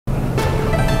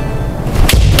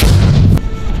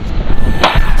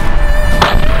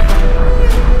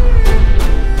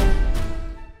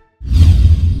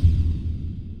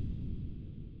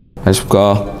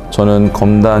안녕하십니까. 저는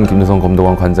검단 김누선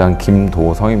검도관 관장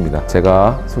김도성입니다.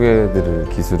 제가 소개해드릴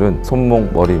기술은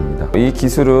손목 머리입니다. 이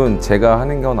기술은 제가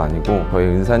하는 건 아니고 저희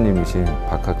은사님이신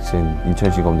박학신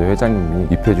인천시 검도 회장님이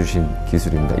입혀주신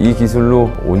기술입니다. 이 기술로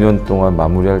 5년 동안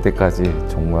마무리할 때까지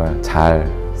정말 잘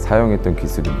사용했던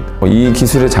기술입니다. 이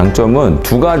기술의 장점은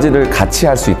두 가지를 같이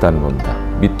할 수 있다는 겁니다.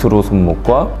 밑으로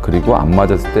손목과 그리고 안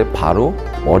맞았을 때 바로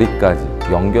머리까지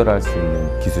연결할 수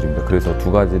있는 기술입니다. 그래서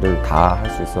두 가지를 다 할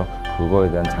수 있어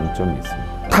그거에 대한 장점이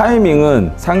있습니다.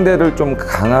 타이밍은 상대를 좀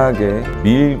강하게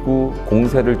밀고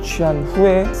공세를 취한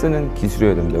후에 쓰는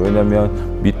기술이어야 됩니다.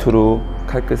 왜냐하면 밑으로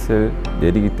칼끝을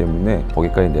내리기 때문에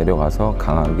거기까지 내려가서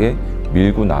강하게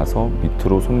밀고 나서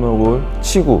밑으로 손목을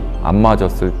치고 안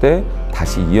맞았을 때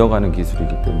다시 이어가는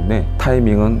기술이기 때문에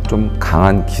타이밍은 좀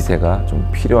강한 기세가 좀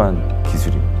필요한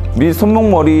기술입니다. 밑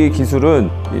손목머리 기술은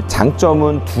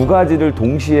장점은 두 가지를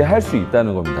동시에 할 수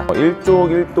있다는 겁니다.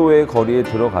 1쪽 1도의 거리에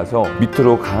들어가서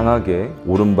밑으로 강하게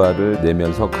오른발을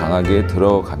내면서 강하게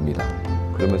들어갑니다.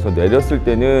 그러면서 내렸을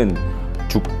때는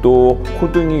죽도,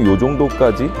 코등이 요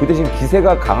정도까지, 그 대신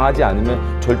기세가 강하지 않으면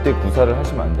절대 구사를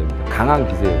하시면 안 됩니다. 강한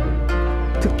기세예요.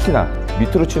 특히나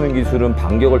밑으로 치는 기술은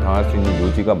반격을 당할 수 있는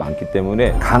요지가 많기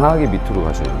때문에 강하게 밑으로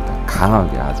가셔야 됩니다.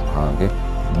 강하게, 아주 강하게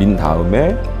민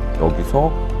다음에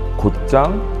여기서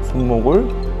곧장 손목을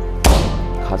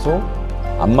가서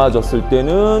안 맞았을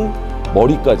때는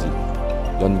머리까지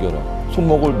연결하고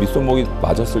손목을 밑손목이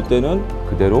맞았을 때는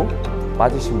그대로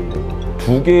빠지시면 돼요.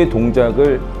 두 개의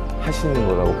동작을 하시는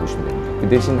거라고 보시면 됩니다. 그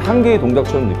대신 한 개의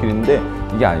동작처럼 느끼는데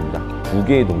이게 아닙니다. 두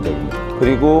개의 동작입니다.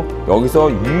 그리고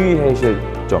여기서 유의하실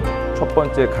점, 첫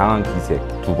번째 강한 기세,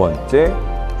 두 번째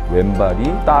왼발이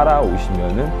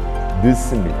따라오시면은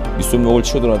늦습니다. 밑손목을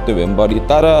치고 들어갈 때 왼발이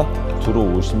따라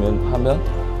들어오시면 하면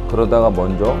그러다가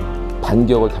먼저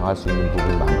반격을 당할 수 있는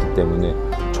부분이 많기 때문에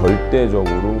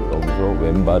절대적으로 여기서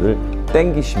왼발을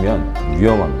당기시면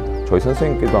위험합니다. 저희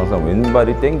선생님께도 항상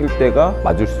왼발이 당길 때가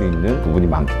맞을 수 있는 부분이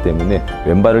많기 때문에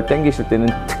왼발을 당기실 때는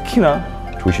특히나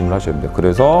조심을 하셔야 됩니다.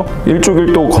 그래서 1쪽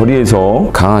 1도 거리에서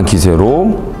강한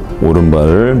기세로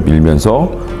오른발을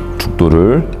밀면서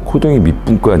죽도를 코등이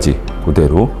밑분까지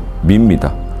그대로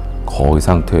밉니다. 거기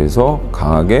상태에서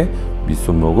강하게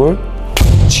밑손목을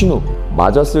친 후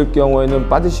맞았을 경우에는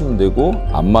빠지시면 되고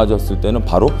안 맞았을 때는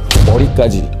바로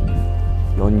머리까지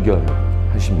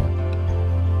연결하시면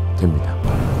됩니다.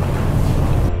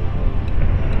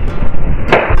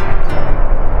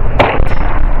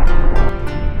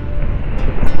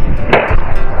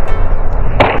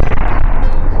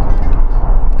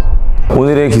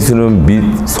 오늘의 기술은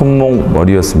밑 손목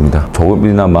머리였습니다.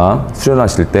 조금이나마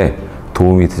수련하실 때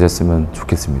도움이 되셨으면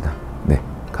좋겠습니다. 네,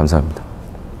 감사합니다.